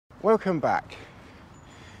Welcome back.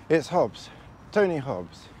 It's Hobbs, Tony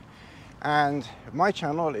Hobbs, and my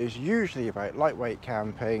channel is usually about lightweight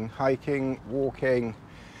camping, hiking, walking,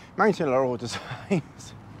 mountain laurel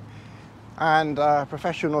designs, and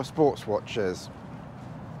professional sports watches.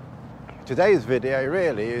 Today's video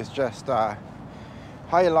really is just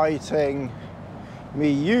highlighting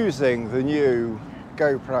me using the new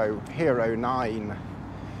GoPro Hero 9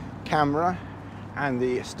 camera and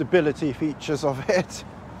the stability features of it,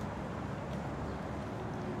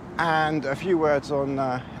 and a few words on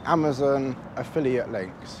Amazon affiliate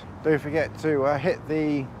links. Don't forget to hit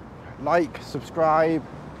the like, subscribe,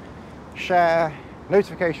 share,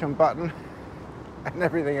 notification button and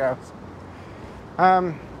everything else.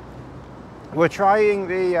 We're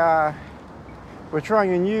trying a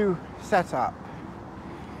new setup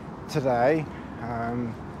today.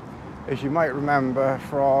 As you might remember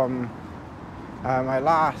from my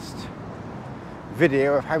last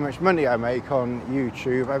video of how much money I make on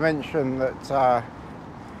YouTube, I mentioned that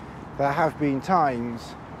there have been times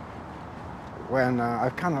when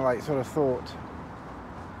I've kind of like sort of thought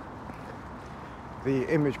the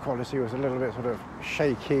image quality was a little bit sort of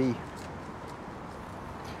shaky,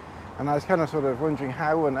 and I was kind of sort of wondering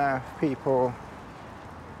how on earth people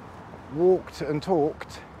walked and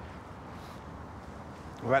talked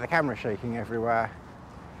about the camera shaking everywhere,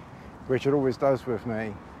 which it always does with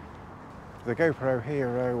me. The GoPro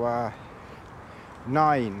Hero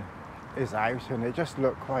 9 is out, and it just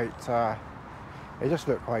looked quite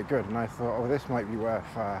good, and I thought, oh, this might be worth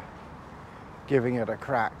giving it a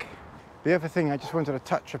crack. The other thing I just wanted to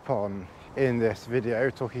touch upon in this video,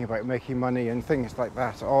 talking about making money and things like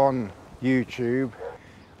that on YouTube,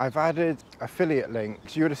 I've added affiliate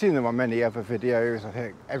links. You would have seen them on many other videos. I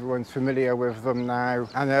think everyone's familiar with them now,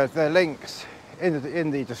 and they're links in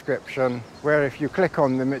the description, where if you click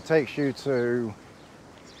on them it takes you to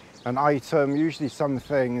an item, usually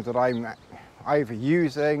something that I'm either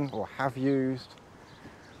using or have used,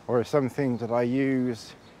 or something that I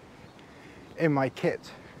use in my kit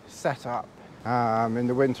setup in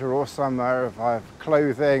the winter or summer, if I have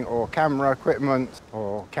clothing or camera equipment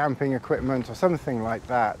or camping equipment or something like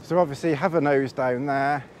that. So obviously have a nose down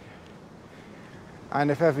there, and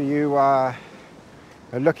if ever you are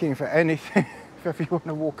looking for anything, if ever you want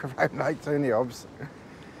to walk around like Tony Hobbs,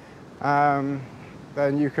 then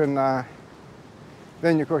you can of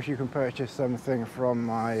course you can purchase something from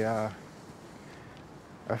my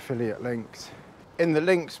affiliate links. In the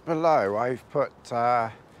links below I've put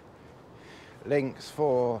links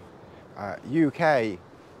for UK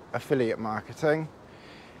affiliate marketing,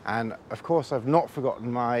 and of course I've not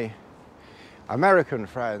forgotten my American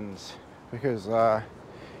friends, because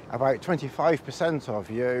about 25% of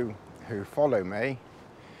you who follow me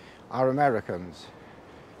are Americans.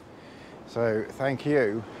 So thank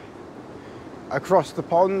you across the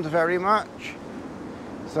pond very much.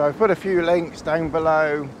 So I've put a few links down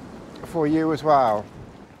below for you as well.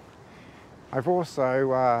 I've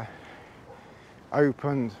also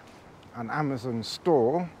opened an Amazon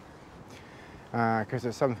store because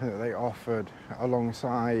it's something that they offered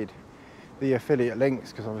alongside the affiliate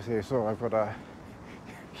links, because obviously they saw I've got a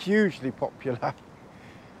hugely popular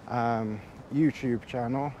YouTube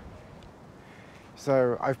channel.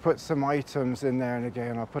 So I've put some items in there, and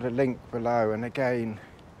again I'll put a link below, and again,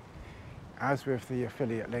 as with the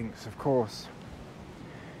affiliate links, of course,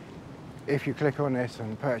 if you click on it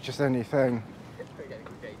and purchase anything,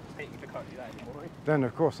 then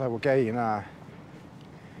of course I will gain a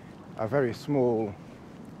very small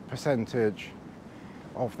percentage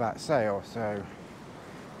of that sale. So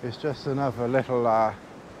it's just another little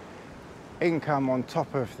income on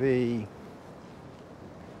top of the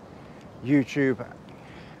YouTube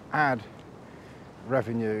ad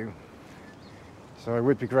revenue. So I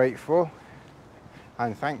would be grateful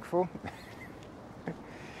and thankful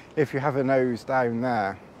if you have a nose down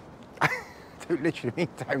there. Don't literally mean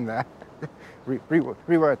down there.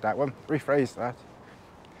 Reword that one, rephrase that.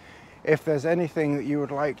 If there's anything that you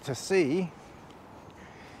would like to see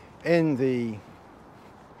in the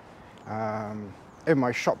in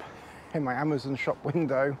my shop, in my Amazon shop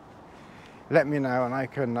window, let me know and I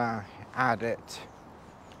can add it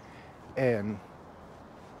in.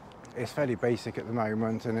 It's fairly basic at the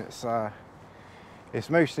moment, and it's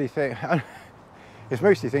mostly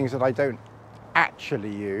things that I don't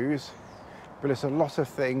actually use, but it's a lot of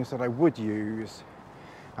things that I would use,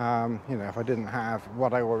 you know, if I didn't have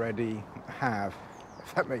what I already have,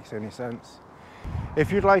 if that makes any sense.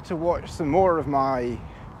 If you'd like to watch some more of my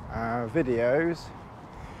videos,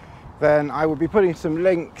 then I will be putting some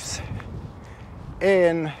links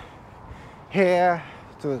in here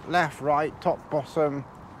to the left, right, top, bottom,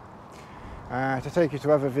 to take you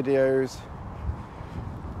to other videos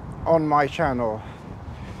on my channel.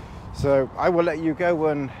 So I will let you go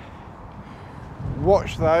and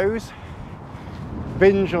watch those,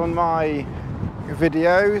 binge on my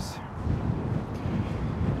videos,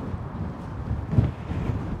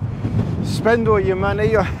 spend all your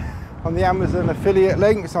money on the Amazon affiliate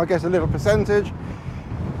links. I'll get a little percentage.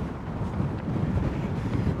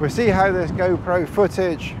 We'll see how this GoPro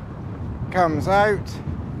footage comes out,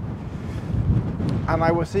 and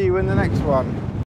I will see you in the next one.